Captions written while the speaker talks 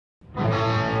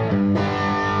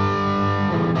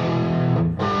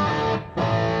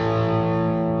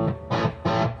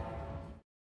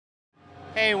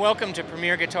Hey, welcome to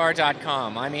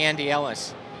PremierGuitar.com. I'm Andy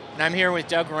Ellis, and I'm here with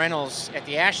Doug Reynolds at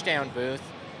the Ashdown booth,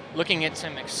 looking at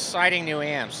some exciting new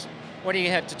amps. What do you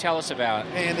have to tell us about?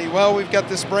 Hey Andy, well, we've got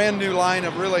this brand new line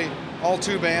of really all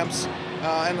tube amps,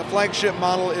 and the flagship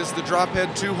model is the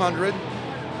Drophead 200.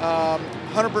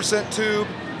 100% tube,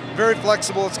 very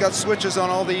flexible. It's got switches on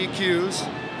all the EQs,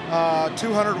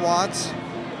 200 watts,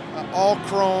 all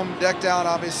chrome, decked out.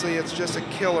 Obviously, it's just a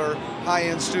killer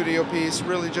high-end studio piece,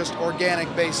 really just organic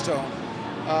bass tone.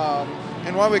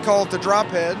 And why we call it the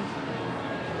Drophead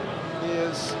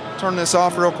is, turn this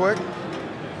off real quick,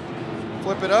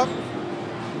 flip it up.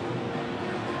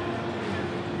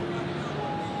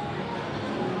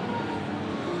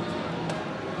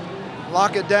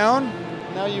 Lock it down.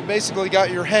 Now you basically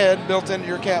got your head built into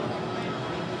your cabinet.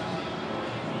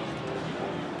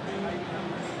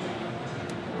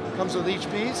 Comes with each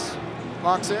piece,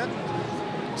 locks in.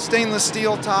 Stainless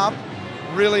steel top,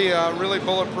 really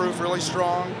bulletproof, really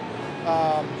strong.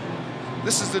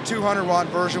 This is the 200 watt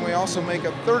version. We also make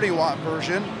a 30 watt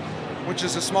version, which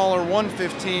is a smaller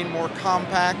 115, more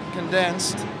compact,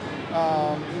 condensed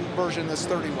version that's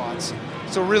 30 watts.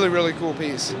 So really cool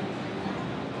piece.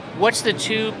 What's the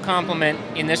tube complement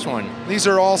in this one? These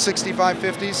are all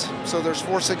 6550s, so there's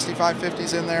 4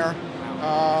 6550s in there.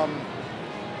 I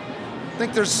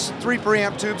think there's 3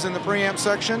 preamp tubes in the preamp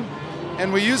section,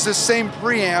 and we use this same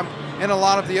preamp in a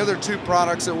lot of the other tube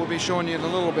products that we'll be showing you in a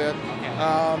little bit,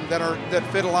 that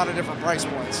fit a lot of different price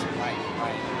points. Right.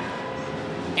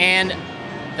 And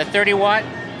the 30 watt?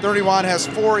 30 watt has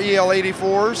 4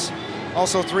 EL84s,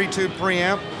 also 3 tube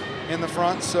preamp in the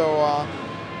front, so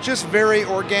just very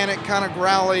organic, kind of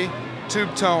growly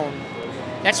tube tone.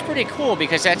 That's pretty cool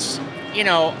because that's, you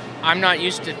know, I'm not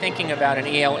used to thinking about an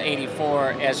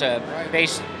EL84 as a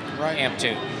bass amp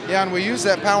tube. Yeah, and we use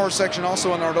that power section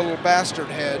also in our little bastard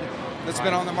head that's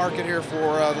been on the market here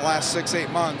for the last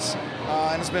 6-8 months,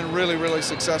 and it's been really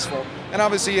successful. And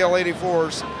obviously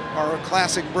EL84s are a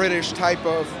classic British type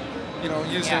of, you know,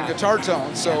 used in guitar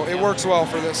tones, so it works well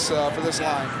for this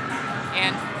line.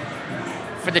 And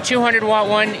for the 200 watt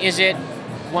one, is it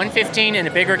 115 and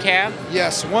a bigger cab?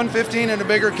 Yes, 115 and a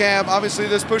bigger cab. Obviously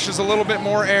this pushes a little bit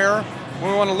more air. We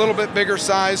want a little bit bigger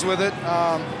size with it.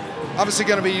 Obviously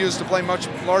going to be used to play much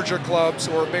larger clubs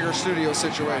or a bigger studio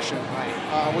situation.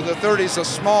 With the 30s, a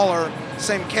smaller,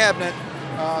 same cabinet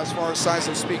as far as size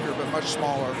of speaker, but much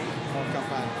smaller, more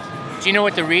compact. Do you know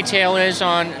what the retail is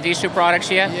on these two products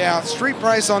yet? Yeah, street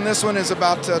price on this one is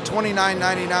about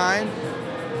 $29.99,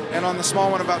 and on the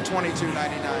small one about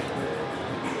 $22.99.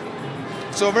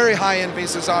 So very high-end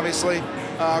pieces, obviously.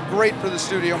 Great for the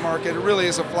studio market. It really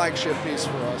is a flagship piece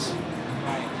for us.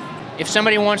 If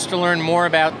somebody wants to learn more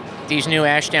about these new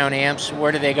Ashdown amps,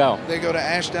 where do they go? They go to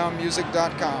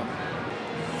ashdownmusic.com.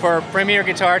 For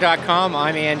PremierGuitar.com,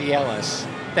 I'm Andy Ellis.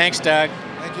 Thanks, Doug.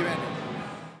 Thank you, Andy.